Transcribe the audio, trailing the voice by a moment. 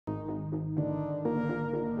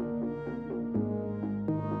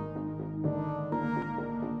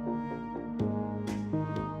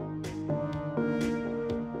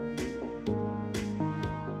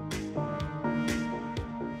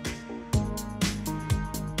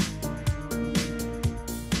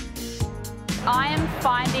I am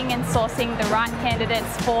finding and sourcing the right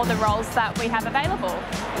candidates for the roles that we have available.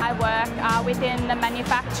 I work within the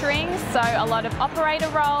manufacturing, so a lot of operator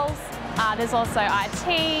roles. There's also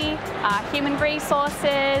IT, human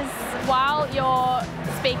resources. While you're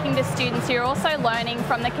speaking to students, you're also learning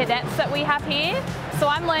from the cadets that we have here. So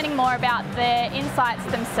I'm learning more about the insights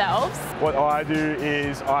themselves. What I do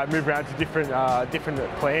is I move around to different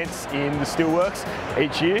plants in the steelworks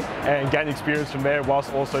each year and gain experience from there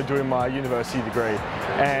whilst also doing my university degree.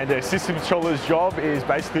 And the assistant controller's job is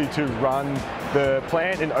basically to run the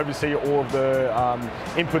plant and oversee all of the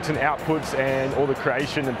inputs and outputs and all the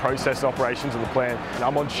creation and process operations of the plant. And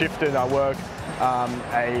I'm on shift and I work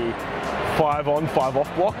a 5 on, 5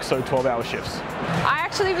 off block, so 12-hour shifts. I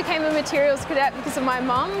actually became a materials cadet because of my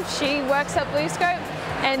mum. She works at BlueScope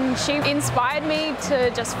and she inspired me to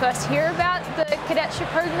just first hear about the cadetship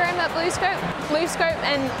program at BlueScope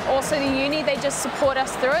and also the uni. They just support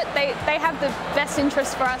us through it. They have the best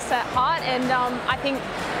interest for us at heart, and I think,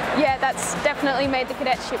 yeah, that's definitely made the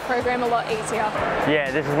cadetship program a lot easier. Yeah,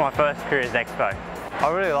 this is my first Careers Expo. I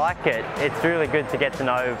really like it. It's really good to get to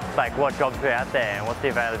know what jobs are out there and what's the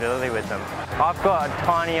availability with them. I've got a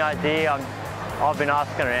tiny idea. I've been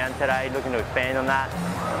asking around today, looking to expand on that.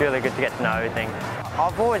 It's really good to get to know everything.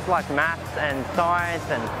 I've always liked maths and science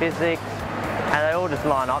and physics, and they all just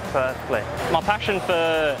line up perfectly. My passion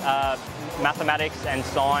for mathematics and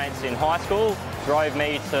science in high school drove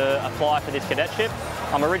me to apply for this cadetship.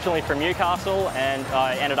 I'm originally from Newcastle and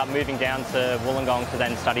I ended up moving down to Wollongong to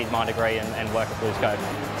then study my degree and work at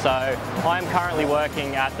BlueScope. So I'm currently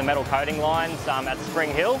working at the metal coating lines at Spring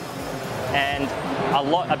Hill, and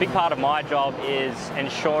a big part of my job is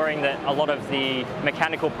ensuring that a lot of the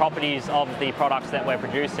mechanical properties of the products that we're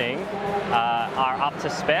producing are up to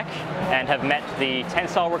spec and have met the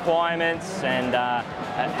tensile requirements and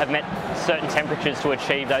have met certain temperatures to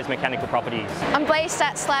achieve those mechanical properties. I'm based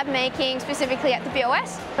at slab making, specifically at the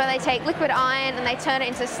BOS, where they take liquid iron and they turn it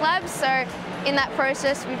into slabs. So in that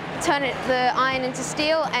process, we turn the iron into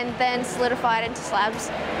steel and then solidify it into slabs.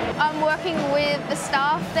 I'm working with the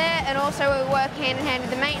staff there, and also we work hand in hand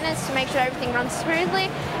with the maintenance to make sure everything runs smoothly,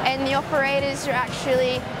 and the operators who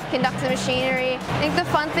actually conduct the machinery. I think the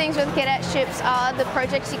fun things with cadetships are the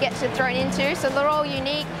projects you get to throw into, so they're all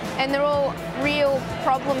unique and they're all real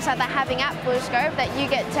problems that they're having at BlueScope that you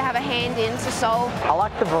get to have a hand in to solve. I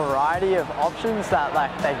like the variety of options that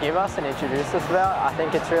they give us and introduce us about. I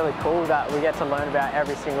think it's really cool that we get to learn about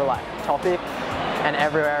every single topic and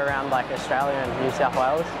everywhere around Australia and New South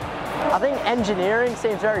Wales. I think engineering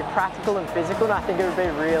seems very practical and physical, and I think it would be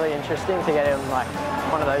really interesting to get in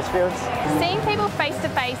one of those fields. Seeing people face to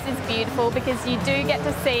face is beautiful because you do get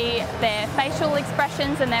to see their facial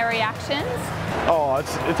expressions and their reactions. Oh,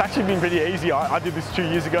 it's actually been pretty easy. I did this 2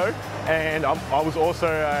 years ago, and I was also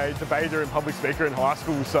a debater and public speaker in high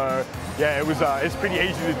school, so yeah, it's pretty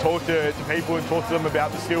easy to talk to people and talk to them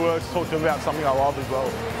about the steelworks, talk to them about something I love as well.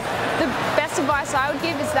 The best advice I would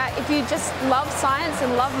give is that if you just love science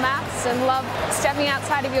and love maths and love stepping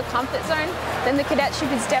outside of your comfort zone, then the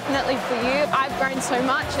cadetship is definitely for you. I've grown so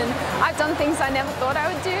much and I've done things I never thought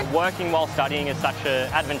I would do. Working while studying is such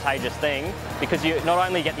an advantageous thing because you not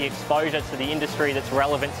only get the exposure to the industry that's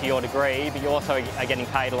relevant to your degree, but you also are getting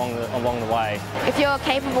paid along the way. If you're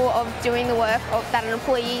capable of doing the work that an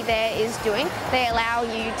employee there is doing, they allow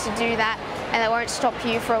you to do that and they won't stop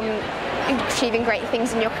you from achieving great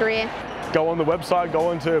things in your career. Go on the website,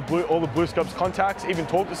 go into all the BlueScope's contacts, even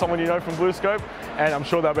talk to someone you know from BlueScope, and I'm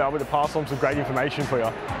sure they'll be able to pass on some great information for you.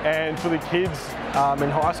 And for the kids in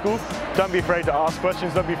high school, don't be afraid to ask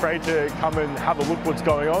questions, don't be afraid to come and have a look what's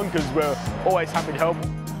going on, because we're always happy to help.